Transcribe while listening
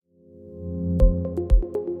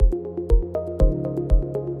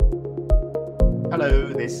Hello,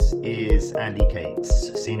 this is Andy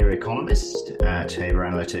Cates, Senior Economist at Haber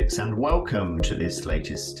Analytics, and welcome to this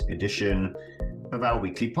latest edition of our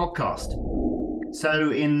weekly podcast.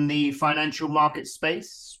 So in the financial market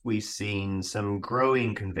space, we've seen some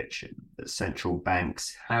growing conviction that central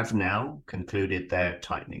banks have now concluded their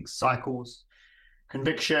tightening cycles,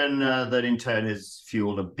 conviction that in turn has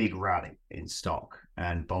fueled a big rally in stock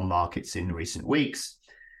and bond markets in recent weeks.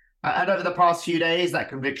 And over the past few days, that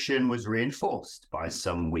conviction was reinforced by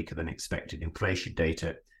some weaker than expected inflation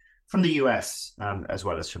data from the US as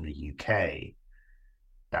well as from the UK.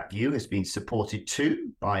 That view has been supported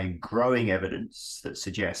too by growing evidence that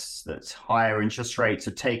suggests that higher interest rates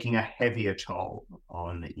are taking a heavier toll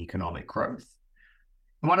on economic growth.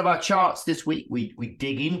 In one of our charts this week, we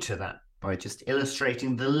dig into that by just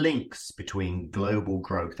illustrating the links between global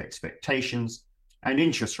growth expectations and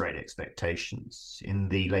interest rate expectations in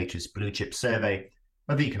the latest blue chip survey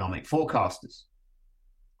of economic forecasters.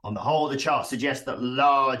 On the whole, the chart suggests that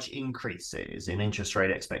large increases in interest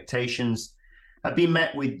rate expectations have been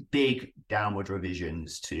met with big downward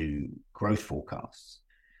revisions to growth forecasts.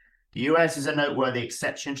 The US is a noteworthy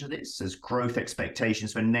exception to this, as growth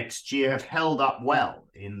expectations for next year have held up well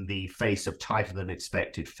in the face of tighter than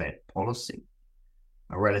expected Fed policy.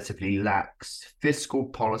 A relatively lax fiscal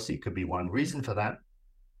policy could be one reason for that.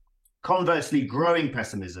 Conversely, growing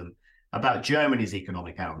pessimism about Germany's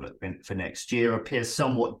economic outlook for next year appears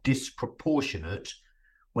somewhat disproportionate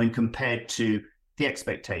when compared to the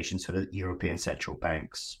expectations for the European Central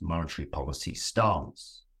Bank's monetary policy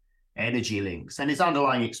stance. Energy links and its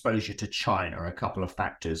underlying exposure to China are a couple of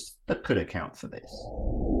factors that could account for this.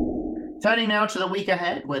 Turning now to the week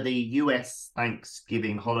ahead, where the US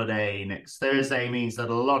Thanksgiving holiday next Thursday means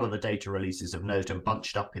that a lot of the data releases of note are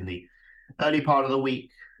bunched up in the early part of the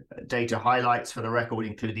week. Data highlights for the record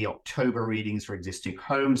include the October readings for existing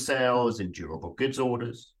home sales and durable goods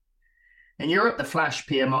orders. In Europe, the flash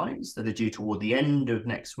PMIs that are due toward the end of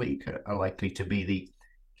next week are likely to be the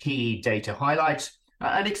key data highlight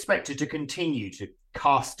and expected to continue to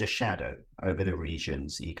cast a shadow over the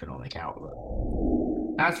region's economic outlook.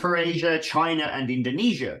 As for Asia, China and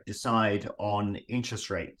Indonesia decide on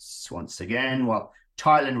interest rates once again, while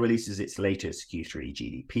Thailand releases its latest Q3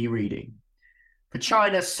 GDP reading. For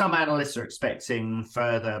China, some analysts are expecting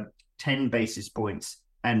further 10 basis points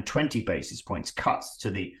and 20 basis points cuts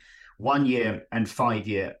to the 1-year and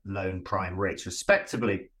 5-year loan prime rates,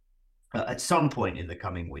 respectively, at some point in the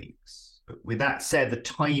coming weeks. But with that said, the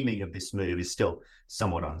timing of this move is still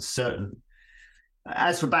somewhat uncertain.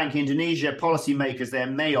 As for Bank Indonesia, policymakers there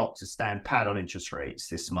may opt to stand pat on interest rates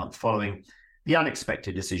this month following the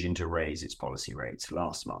unexpected decision to raise its policy rates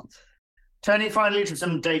last month. Turning finally to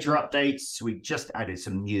some data updates, we've just added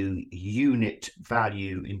some new unit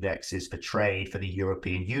value indexes for trade for the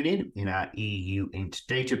European Union in our EU Int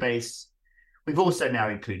database. We've also now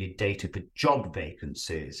included data for job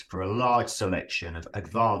vacancies for a large selection of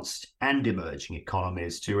advanced and emerging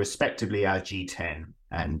economies to respectively our G10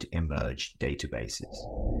 and Emerge databases.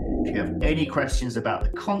 If you have any questions about the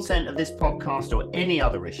content of this podcast or any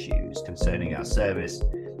other issues concerning our service,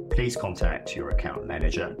 please contact your account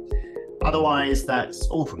manager. Otherwise, that's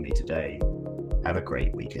all from me today. Have a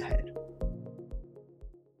great week ahead.